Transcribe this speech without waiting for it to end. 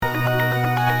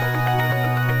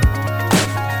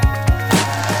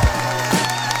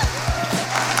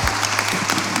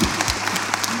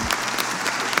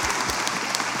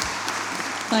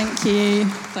Thank you.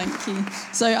 Thank you.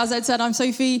 So as I said, I'm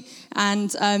Sophie,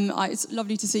 and it's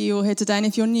lovely to see you all here today. And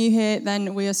if you're new here,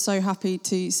 then we are so happy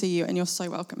to see you, and you're so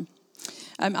welcome.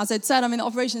 As I'd said, I'm in the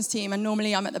operations team, and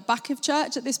normally I'm at the back of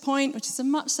church at this point, which is a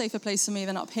much safer place for me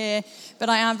than up here. But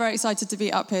I am very excited to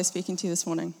be up here speaking to you this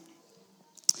morning.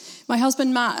 My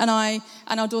husband Matt and I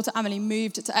and our daughter Emily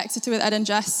moved to Exeter with Ed and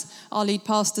Jess, our lead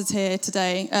pastors here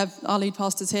today. They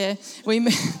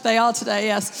are today,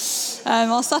 yes.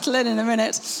 I'll settle in a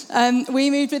minute. We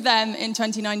moved with them in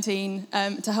 2019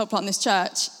 to help plant this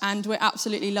church, and we're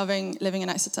absolutely loving living in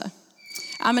Exeter.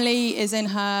 Emily is in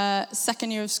her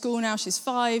second year of school now. She's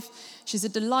 5. She's a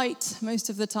delight most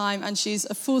of the time, and she's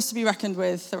a force to be reckoned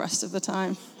with the rest of the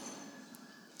time.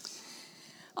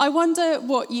 I wonder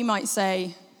what you might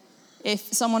say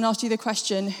if someone asked you the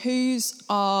question, whose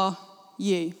are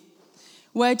you?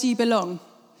 Where do you belong?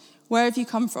 Where have you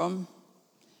come from?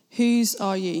 Whose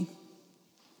are you?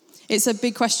 It's a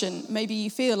big question. Maybe you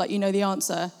feel like you know the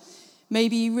answer.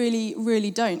 Maybe you really,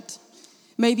 really don't.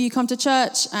 Maybe you come to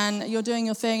church and you're doing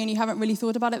your thing and you haven't really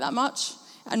thought about it that much.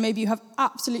 And maybe you have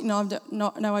absolutely no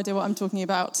idea what I'm talking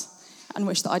about and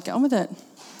wish that I'd get on with it.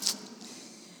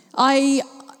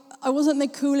 I wasn't the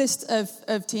coolest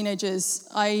of teenagers.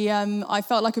 I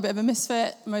felt like a bit of a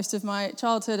misfit most of my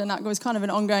childhood, and that was kind of an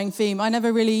ongoing theme. I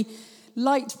never really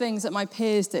liked things that my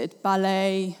peers did.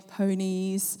 Ballet,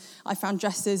 ponies. I found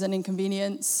dresses an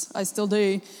inconvenience. I still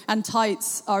do. And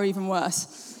tights are even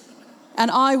worse.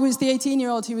 And I was the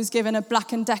 18-year-old who was given a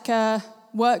Black & Decker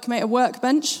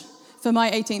workbench for my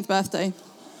 18th birthday.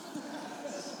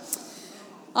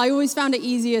 I always found it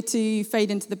easier to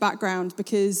fade into the background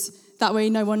because that way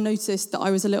no one noticed that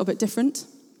I was a little bit different.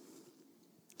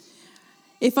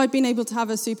 If I'd been able to have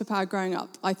a superpower growing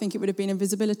up, I think it would have been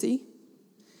invisibility.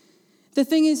 The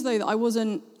thing is, though, that I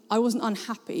wasn't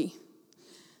unhappy.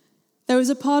 There was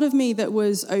a part of me that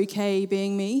was okay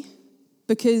being me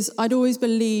because I'd always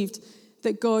believed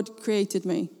that God created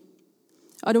me.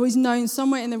 I'd always known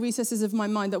somewhere in the recesses of my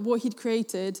mind that what he'd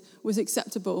created was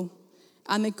acceptable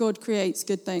and that God creates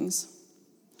good things.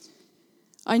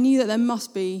 I knew that there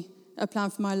must be a plan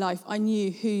for my life. I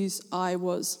knew whose I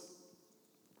was.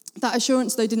 That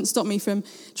assurance, though, didn't stop me from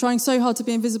trying so hard to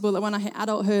be invisible that when I hit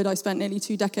adulthood, I spent nearly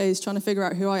 2 decades trying to figure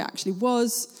out who I actually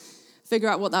was, figure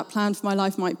out what that plan for my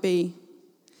life might be.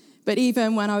 But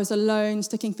even when I was alone,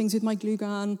 sticking things with my glue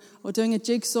gun or doing a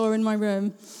jigsaw in my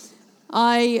room,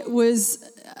 there was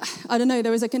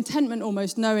a contentment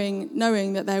almost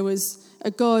knowing that there was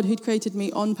a God who'd created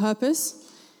me on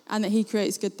purpose and that he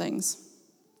creates good things.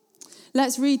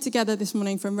 Let's read together this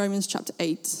morning from Romans chapter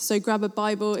 8. So grab a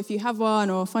Bible if you have one,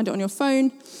 or find it on your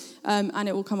phone, and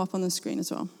it will come up on the screen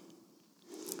as well.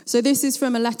 So this is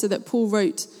from a letter that Paul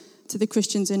wrote to the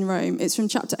Christians in Rome. It's from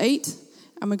chapter 8,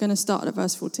 and we're going to start at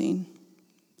verse 14.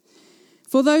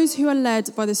 For those who are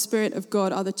led by the Spirit of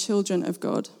God are the children of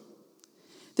God.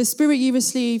 The Spirit you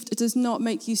received does not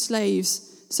make you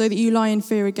slaves so that you lie in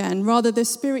fear again. Rather, the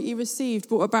Spirit you received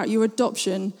brought about your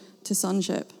adoption to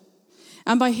sonship.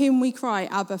 And by him we cry,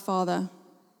 Abba, Father.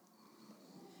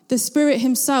 The Spirit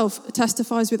himself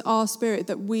testifies with our spirit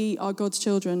that we are God's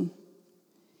children.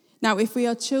 Now, if we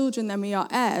are children, then we are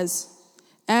heirs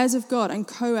of God and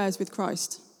co-heirs with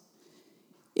Christ.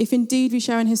 If indeed we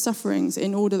share in his sufferings,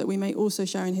 in order that we may also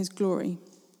share in his glory.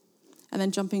 And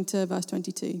then jumping to verse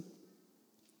 22.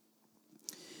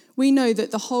 We know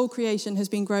that the whole creation has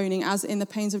been groaning as in the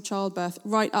pains of childbirth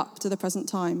right up to the present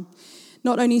time.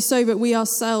 Not only so, but we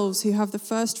ourselves who have the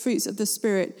first fruits of the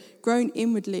Spirit groan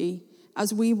inwardly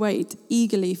as we wait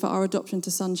eagerly for our adoption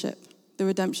to sonship, the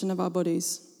redemption of our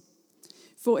bodies.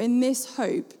 For in this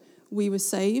hope we were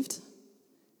saved.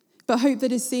 But hope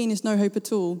that is seen is no hope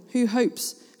at all. Who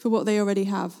hopes for what they already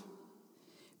have?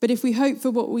 But if we hope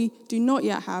for what we do not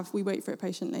yet have, we wait for it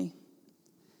patiently.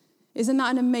 Isn't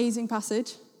that an amazing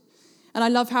passage? And I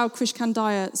love how Krish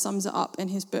Kandiah sums it up in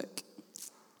his book.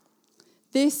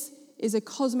 This is a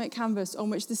cosmic canvas on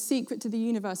which the secret to the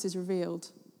universe is revealed.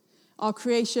 Our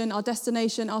creation, our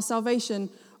destination, our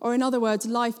salvation, or in other words,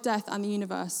 life, death, and the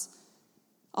universe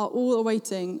are all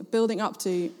awaiting, building up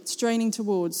to, straining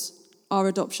towards our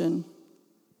adoption.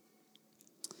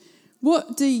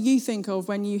 What do you think of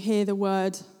when you hear the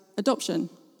word adoption?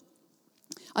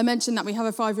 I mentioned that we have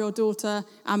a 5-year-old daughter,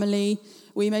 Emily.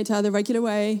 We made her the regular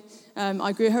way.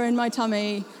 I grew her in my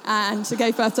tummy and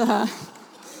gave birth to her.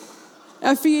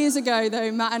 A few years ago,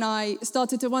 though, Matt and I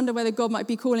started to wonder whether God might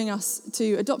be calling us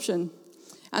to adoption.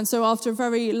 And so after a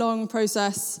very long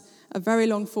process, a very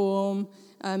long form,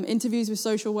 interviews with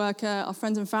social worker, our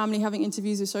friends and family having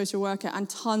interviews with social worker,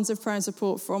 and tons of prayer and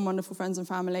support from wonderful friends and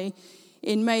family,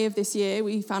 In May of this year,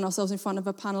 we found ourselves in front of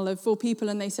a panel of 4 people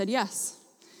and they said yes.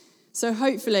 So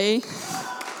hopefully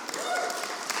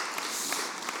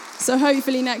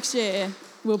next year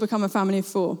we'll become a family of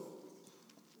 4.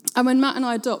 And when Matt and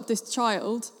I adopt this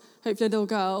child, hopefully a little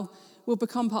girl, will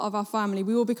become part of our family.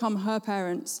 We will become her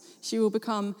parents. She will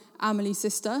become Amelie's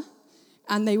sister,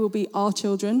 and they will be our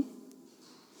children.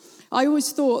 I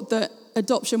always thought that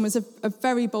adoption was a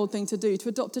very bold thing to do, to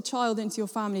adopt a child into your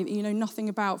family that you know nothing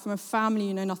about, from a family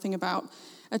you know nothing about,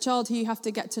 a child who you have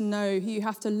to get to know, who you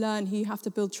have to learn, who you have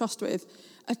to build trust with,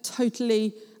 a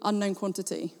totally unknown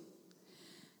quantity.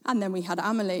 And then we had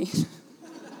Amelie.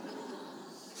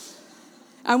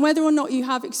 And whether or not you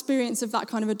have experience of that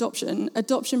kind of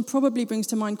adoption probably brings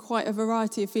to mind quite a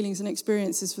variety of feelings and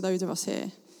experiences for those of us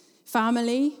here.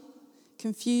 Family,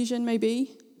 confusion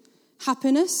maybe,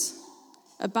 happiness,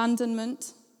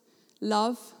 abandonment,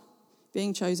 love,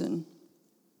 being chosen.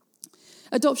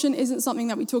 Adoption isn't something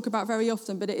that we talk about very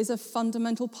often, but it is a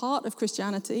fundamental part of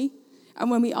Christianity.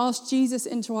 And when we ask Jesus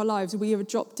into our lives, we are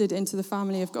adopted into the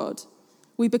family of God.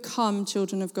 We become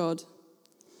children of God.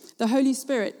 The Holy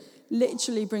Spirit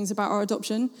literally brings about our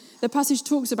adoption. The passage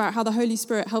talks about how the Holy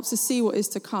Spirit helps us see what is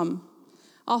to come.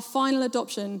 Our final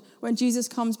adoption when Jesus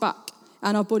comes back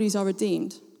and our bodies are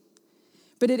redeemed.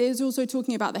 But it is also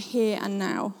talking about the here and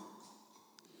now.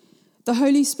 The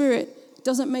Holy Spirit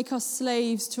doesn't make us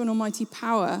slaves to an almighty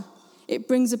power. It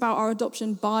brings about our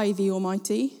adoption by the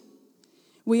Almighty.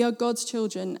 We are God's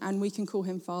children and we can call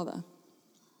him Father.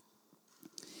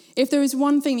 If there is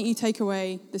one thing that you take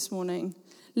away this morning,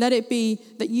 let it be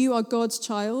that you are God's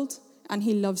child and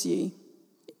he loves you.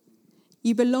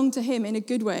 You belong to him in a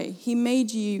good way. He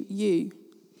made you you.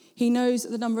 He knows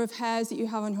the number of hairs that you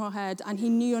have on your head, and he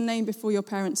knew your name before your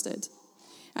parents did.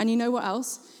 And you know what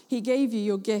else? He gave you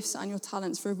your gifts and your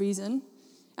talents for a reason.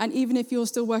 And even if you're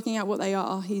still working out what they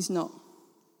are, he's not.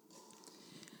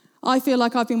 I feel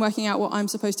like I've been working out what I'm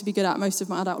supposed to be good at most of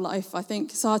my adult life. I think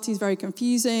society is very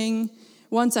confusing.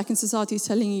 1 second, society is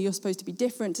telling you you're supposed to be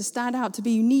different, to stand out, to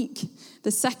be unique.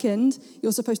 The second,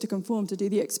 you're supposed to conform, to do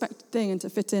the expected thing and to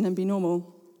fit in and be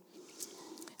normal.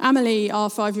 Amelie, our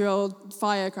 5-year-old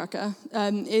firecracker,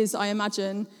 is, I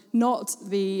imagine, not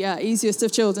the easiest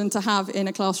of children to have in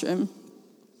a classroom.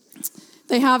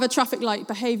 They have a traffic light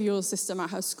behavioural system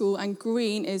at her school, and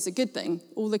green is a good thing.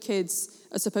 All the kids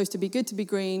are supposed to be good to be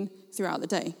green throughout the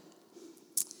day.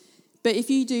 But if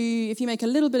you make a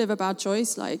little bit of a bad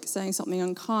choice, like saying something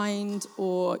unkind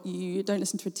or you don't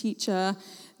listen to a teacher,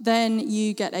 then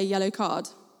you get a yellow card.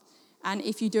 And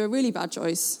if you do a really bad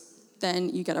choice, then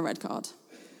you get a red card.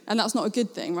 And that's not a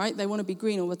good thing, right? They want to be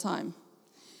green all the time.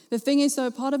 The thing is,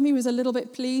 though, part of me was a little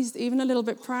bit pleased, even a little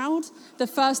bit proud, the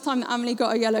first time that Amelie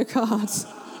got a yellow card.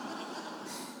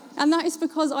 And that is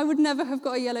because I would never have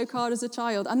got a yellow card as a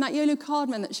child. And that yellow card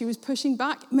meant that she was pushing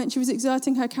back. It meant she was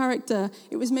exerting her character.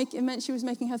 It meant she was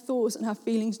making her thoughts and her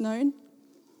feelings known.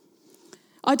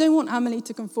 I don't want Amelie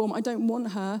to conform. I don't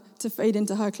want her to fade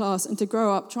into her class and to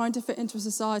grow up trying to fit into a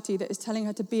society that is telling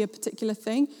her to be a particular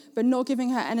thing, but not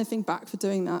giving her anything back for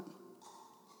doing that.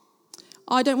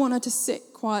 I don't want her to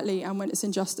sit quietly and witness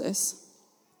injustice.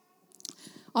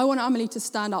 I want Amelie to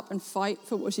stand up and fight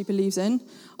for what she believes in.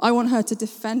 I want her to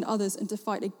defend others and to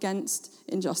fight against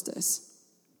injustice.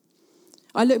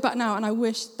 I look back now and I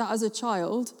wish that as a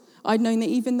child, I'd known that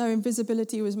even though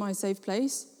invisibility was my safe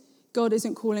place, God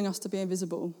isn't calling us to be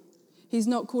invisible. He's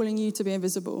not calling you to be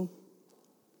invisible.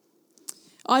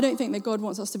 I don't think that God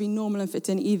wants us to be normal and fit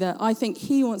in either. I think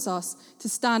he wants us to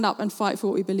stand up and fight for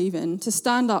what we believe in, to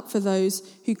stand up for those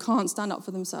who can't stand up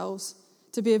for themselves,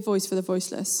 to be a voice for the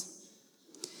voiceless.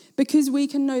 Because we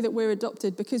can know that we're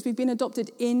adopted, because we've been adopted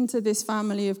into this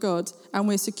family of God and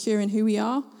we're secure in who we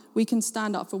are, we can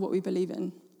stand up for what we believe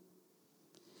in.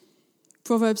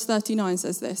 Proverbs 39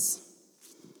 says this: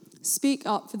 "Speak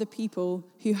up for the people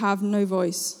who have no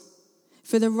voice,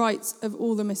 for the rights of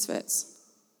all the misfits.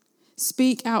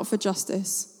 Speak out for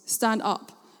justice. Stand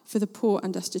up for the poor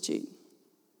and destitute."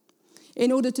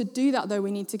 In order to do that, though,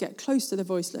 we need to get close to the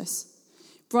voiceless.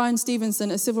 Brian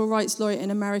Stevenson, a civil rights lawyer in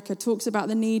America, talks about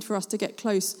the need for us to get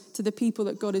close to the people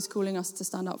that God is calling us to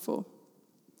stand up for.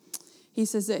 He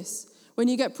says this: "When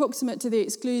you get proximate to the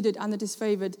excluded and the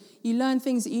disfavored, you learn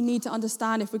things that you need to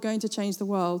understand if we're going to change the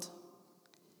world.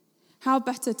 How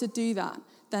better to do that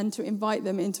than to invite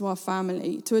them into our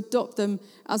family, to adopt them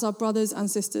as our brothers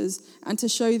and sisters, and to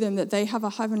show them that they have a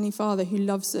Heavenly Father who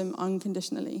loves them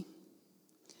unconditionally."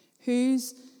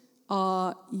 Whose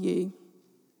are you?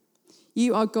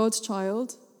 You are God's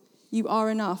child. You are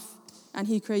enough, and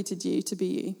he created you to be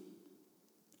you.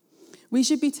 We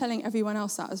should be telling everyone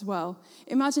else that as well.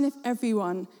 Imagine if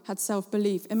everyone had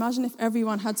self-belief. Imagine if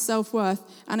everyone had self-worth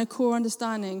and a core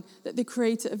understanding that the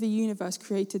creator of the universe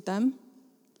created them.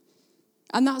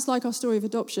 And that's like our story of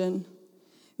adoption.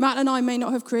 Matt and I may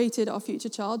not have created our future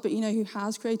child, but you know who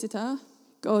has created her?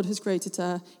 God has created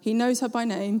her. He knows her by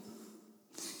name.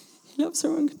 He loves her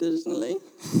unconditionally.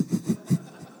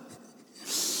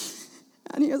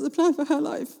 And he has a plan for her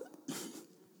life.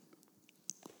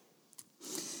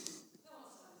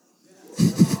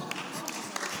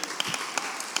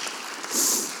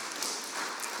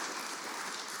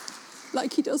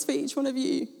 Like he does for each one of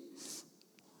you.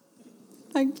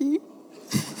 Thank you.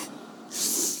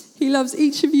 He loves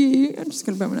each of you. I'm just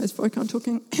going to blow my nose before I can't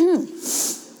talking.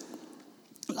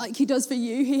 Like he does for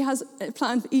you. He has a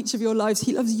plan for each of your lives.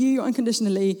 He loves you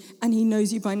unconditionally, and he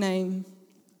knows you by name.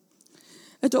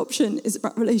 Adoption is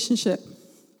about relationship.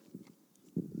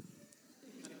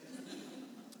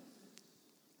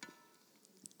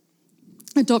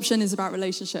 Adoption is about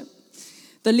relationship.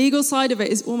 The legal side of it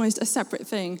is almost a separate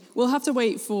thing. We'll have to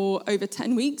wait for over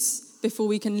 10 weeks before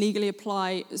we can legally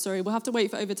apply. We'll have to wait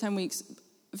for over 10 weeks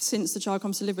since the child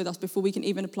comes to live with us before we can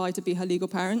even apply to be her legal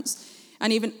parents.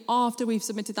 And even after we've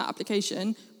submitted that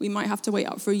application, we might have to wait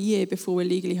up for a year before we're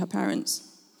legally her parents.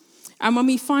 And when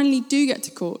we finally do get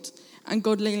to court, and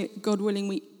God willing,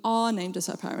 we are named as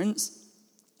her parents,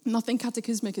 nothing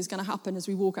cataclysmic is going to happen as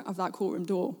we walk out of that courtroom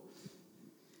door.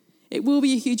 It will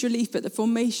be a huge relief, but the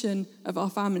formation of our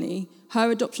family, her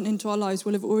adoption into our lives,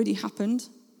 will have already happened.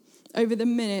 Over the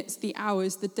minutes, the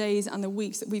hours, the days, and the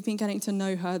weeks that we've been getting to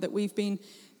know her, that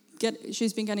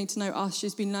she's been getting to know us,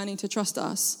 she's been learning to trust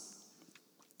us.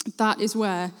 That is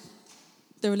where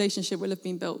the relationship will have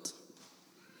been built.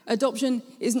 Adoption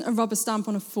isn't a rubber stamp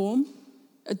on a form.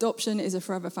 Adoption is a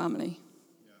forever family.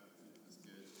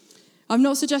 I'm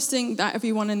not suggesting that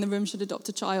everyone in the room should adopt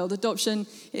a child. Adoption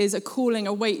is a calling,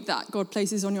 a weight that God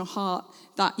places on your heart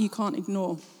that you can't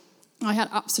ignore. I had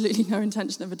absolutely no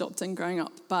intention of adopting growing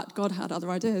up, but God had other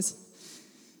ideas.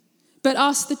 But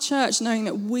us, the church, knowing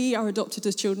that we are adopted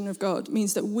as children of God,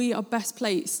 means that we are best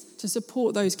placed to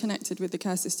support those connected with the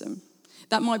care system.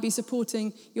 That might be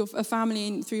supporting a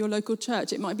family through your local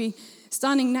church. It might be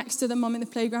standing next to the mum in the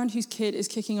playground whose kid is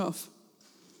kicking off.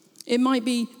 It might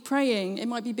be praying. It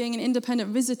might be being an independent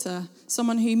visitor,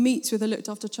 someone who meets with a looked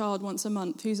after child once a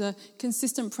month, who's a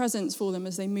consistent presence for them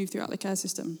as they move throughout the care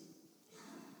system.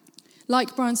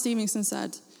 Like Brian Stevenson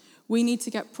said, we need to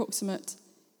get proximate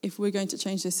if we're going to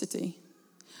change this city.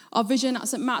 Our vision at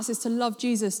St. Matt's is to love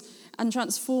Jesus and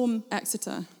transform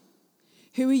Exeter.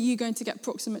 Who are you going to get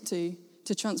proximate to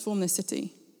transform this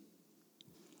city?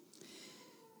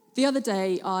 The other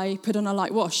day, I put on a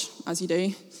light wash, as you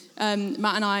do.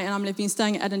 Matt and I and Emily have been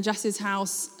staying at Ed and Jess's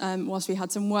house whilst we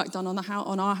had some work done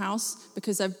on our house,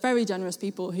 because they're very generous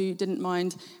people who didn't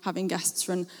mind having guests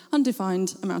for an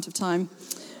undefined amount of time.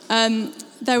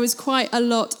 There was quite a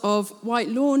lot of white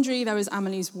laundry. There was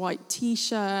Amelie's white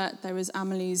T-shirt. There was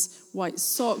Amelie's white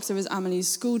socks. There was Amelie's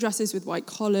school dresses with white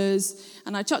collars.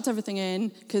 And I chucked everything in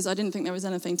because I didn't think there was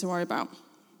anything to worry about.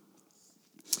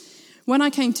 When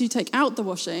I came to take out the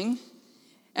washing,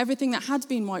 everything that had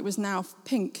been white was now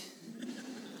pink.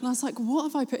 And I was like, what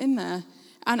have I put in there?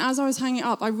 And as I was hanging it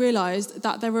up, I realised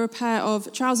that there were a pair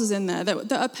of trousers in there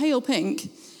that are pale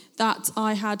pink that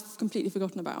I had completely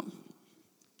forgotten about.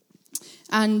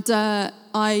 And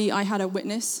I had a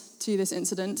witness to this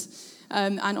incident.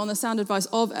 And on the sound advice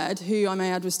of Ed, who I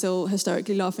may add was still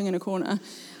hysterically laughing in a corner,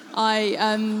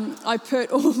 I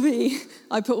put all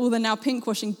the now pink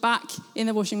washing back in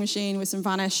the washing machine with some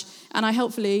Vanish, and I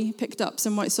helpfully picked up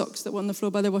some white socks that were on the floor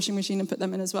by the washing machine and put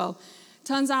them in as well.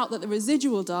 Turns out that the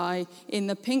residual dye in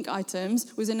the pink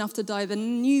items was enough to dye the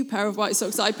new pair of white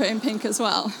socks that I put in pink as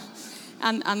well.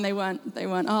 And they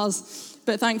weren't ours.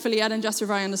 But thankfully, Ed and Jess were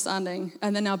very understanding,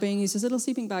 and they're now being used as little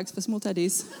sleeping bags for small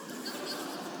teddies.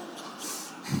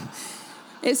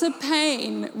 It's a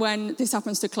pain when this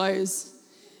happens to clothes.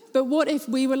 But what if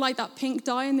we were like that pink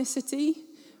dye in this city?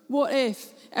 What if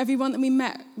everyone that we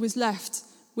met was left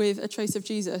with a trace of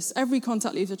Jesus? Every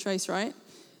contact leaves a trace, right?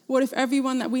 What if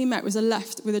everyone that we met was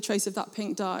left with a trace of that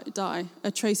pink dye,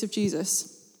 a trace of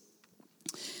Jesus?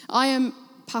 I am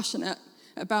passionate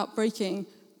about breaking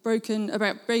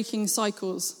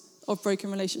cycles of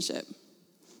broken relationship.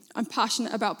 I'm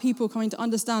passionate about people coming to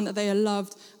understand that they are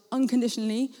loved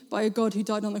unconditionally by a God who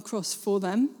died on the cross for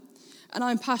them. And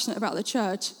I'm passionate about the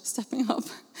church stepping up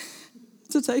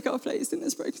to take our place in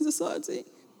this broken society.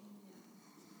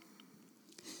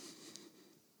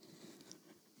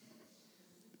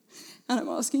 And I'm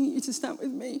asking you to stand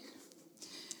with me,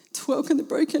 to welcome the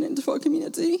broken into our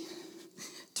community,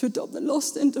 to adopt the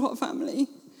lost into our family,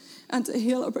 and to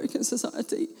heal our broken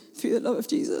society through the love of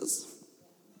Jesus.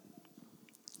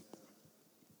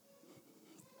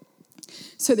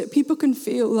 So that people can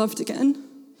feel loved again,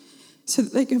 so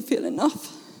that they can feel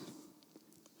enough,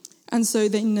 and so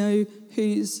they know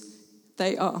whose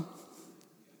they are.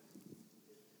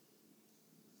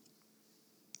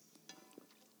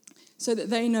 So that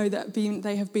they know that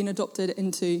they have been adopted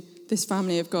into this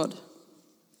family of God.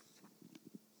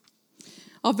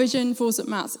 Our vision for St.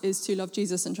 Matt's is to love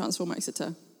Jesus and transform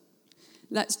Exeter.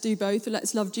 Let's do both.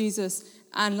 Let's love Jesus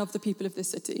and love the people of this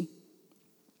city.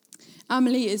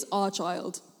 Amelie is our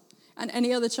child, and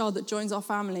any other child that joins our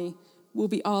family will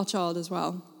be our child as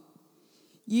well.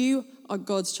 You are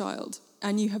God's child,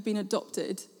 and you have been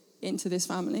adopted into this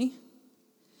family.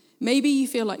 Maybe you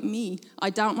feel like me.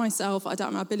 I doubt myself. I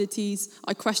doubt my abilities.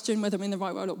 I question whether I'm in the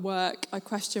right role at work. I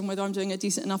question whether I'm doing a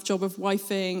decent enough job of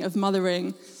wifing, of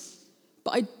mothering.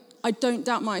 But I don't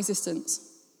doubt my existence.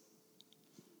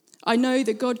 I know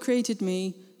that God created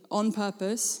me on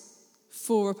purpose,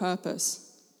 for a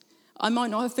purpose. I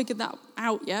might not have figured that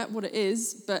out yet, what it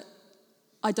is, but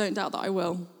I don't doubt that I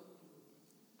will.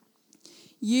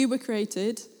 You were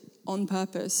created on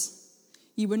purpose.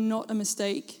 You were not a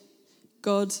mistake.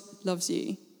 God loves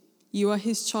you. You are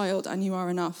his child and you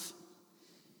are enough.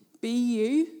 Be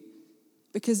you,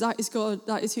 because that is God.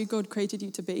 That is who God created you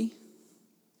to be.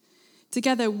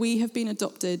 Together, we have been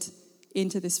adopted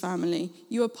into this family.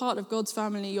 You are part of God's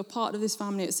family. You're part of this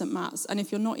family at St. Matt's. And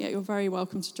if you're not yet, you're very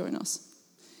welcome to join us.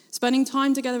 Spending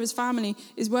time together as family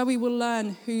is where we will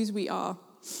learn whose we are,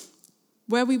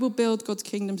 where we will build God's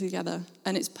kingdom together.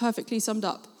 And it's perfectly summed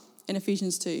up in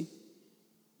Ephesians 2.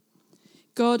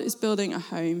 God is building a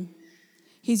home.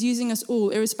 He's using us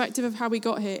all, irrespective of how we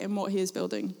got here, in what he is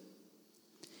building.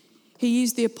 He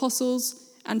used the apostles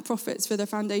and prophets for their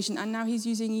foundation, and now he's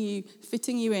using you,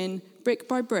 fitting you in, brick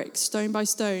by brick, stone by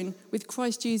stone, with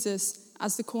Christ Jesus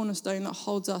as the cornerstone that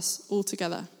holds us all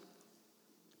together.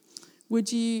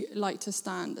 Would you like to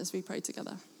stand as we pray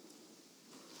together?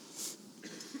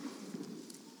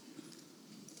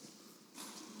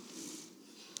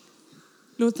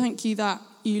 Lord, thank you that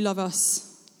you love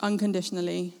us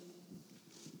unconditionally.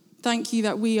 Thank you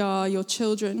that we are your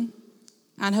children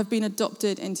and have been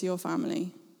adopted into your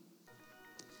family.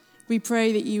 We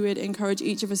pray that you would encourage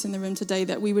each of us in the room today,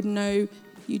 that we would know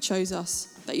you chose us,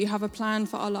 that you have a plan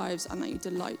for our lives, and that you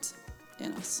delight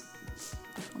in us.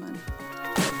 Amen.